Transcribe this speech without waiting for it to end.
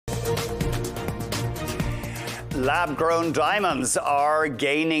Lab-grown diamonds are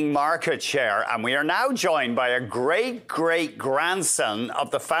gaining market share, and we are now joined by a great-great-grandson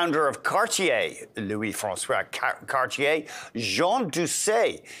of the founder of Cartier, Louis-François Cartier. Jean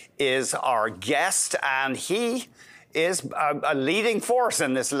Dousset is our guest, and he is a leading force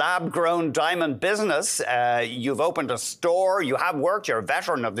in this lab-grown diamond business. You've opened a store, you have worked, you're a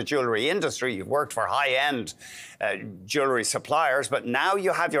veteran of the jewellery industry, you've worked for high-end jewellery suppliers, but now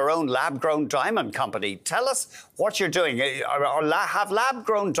you have your own lab-grown diamond company. Tell us what you're doing. Have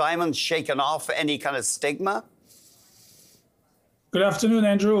lab-grown diamonds shaken off any kind of stigma? Good afternoon,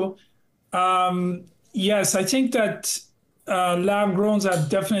 Andrew. Yes, I think that lab growns have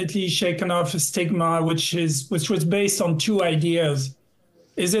definitely shaken off a stigma, which was based on two ideas.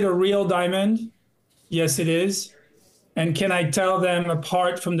 Is it a real diamond? Yes, it is. And can I tell them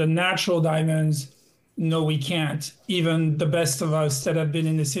apart from the natural diamonds? No, we can't. Even the best of us that have been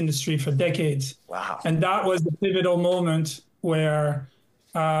in this industry for decades. Wow. And that was the pivotal moment where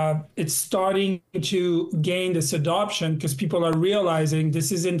it's starting to gain this adoption because people are realizing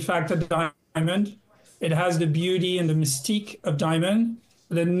this is in fact a diamond. It has the beauty and the mystique of diamond,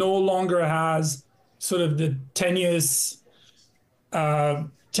 but it no longer has sort of the tenuous,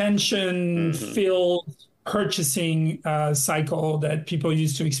 tension-filled purchasing cycle that people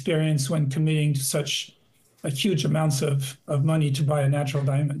used to experience when committing to such a huge amounts of money to buy a natural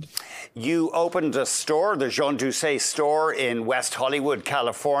diamond. You opened a store, the Jean Dousset store in West Hollywood,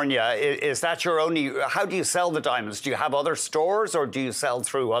 California. Is that your only, how do you sell the diamonds? Do you have other stores or do you sell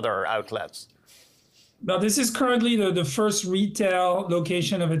through other outlets? Now, this is currently the first retail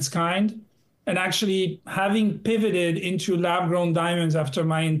location of its kind. And actually, having pivoted into lab-grown diamonds after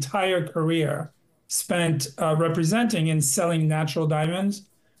my entire career spent representing and selling natural diamonds,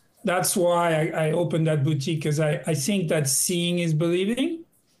 that's why I opened that boutique, because I think that seeing is believing.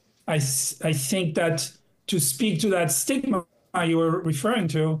 I think that to speak to that stigma you were referring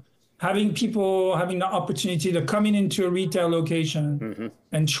to, having people having the opportunity to come into a retail location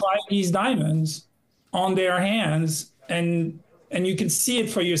and try these diamonds on their hands, and you can see it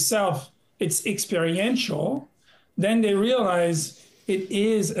for yourself, it's experiential, then they realize it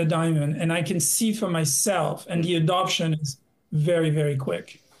is a diamond and I can see for myself, and the adoption is very, very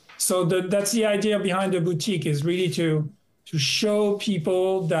quick. So that's the idea behind the boutique, is really to show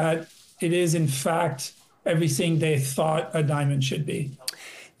people that it is in fact everything they thought a diamond should be.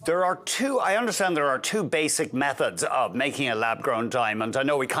 I understand there are two basic methods of making a lab-grown diamond. I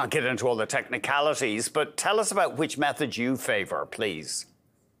know we can't get into all the technicalities, but tell us about which method you favor, please.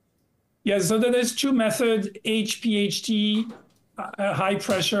 Yeah, so there's two methods, HPHT, high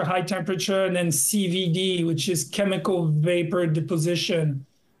pressure, high temperature, and then CVD, which is chemical vapor deposition.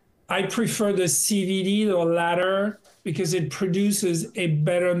 I prefer the CVD, the latter, because it produces a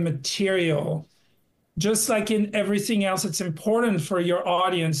better material. Just like in everything else, it's important for your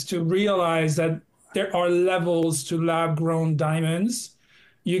audience to realize that there are levels to lab-grown diamonds.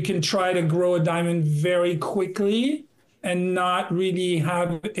 You can try to grow a diamond very quickly and not really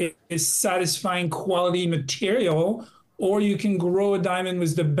have a satisfying quality material, or you can grow a diamond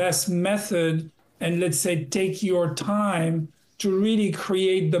with the best method and, let's say, take your time to really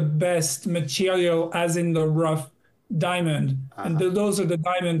create the best material, as in the rough diamond. And those are the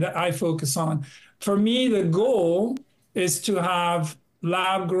diamonds that I focus on. For me, the goal is to have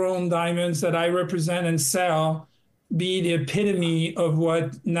lab-grown diamonds that I represent and sell be the epitome of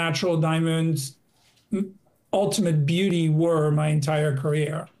what natural diamonds' ultimate beauty were my entire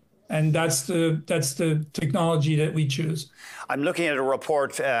career. And that's the technology that we choose. I'm looking at a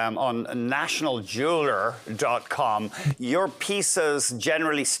report on nationaljeweler.com. Your pieces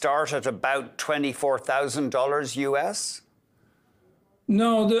generally start at about $24,000 US?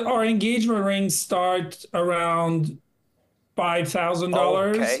 No, our engagement rings start around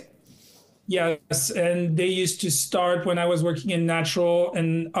 $5,000. Okay. Yes, and they used to start when I was working in natural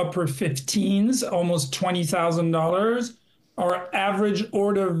in upper 15s, almost $20,000. Our average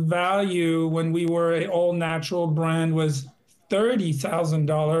order value when we were an all-natural brand was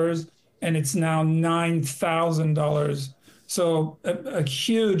 $30,000, and it's now $9,000. So a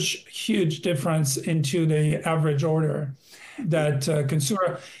huge, huge difference into the average order that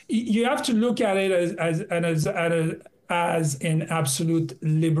consumer. You have to look at it as an absolute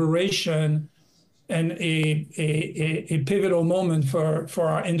liberation and a pivotal moment for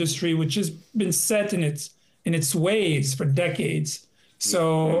our industry, which has been set in its ways for decades.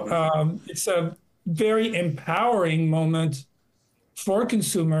 So it's a very empowering moment for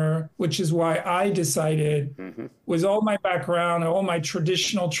consumer, which is why I decided, with all my background and all my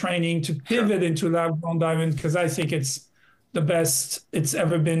traditional training, to pivot into lab-grown diamond, because I think it's the best it's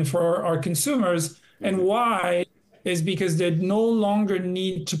ever been for our consumers, and why is because they no longer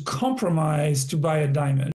need to compromise to buy a diamond.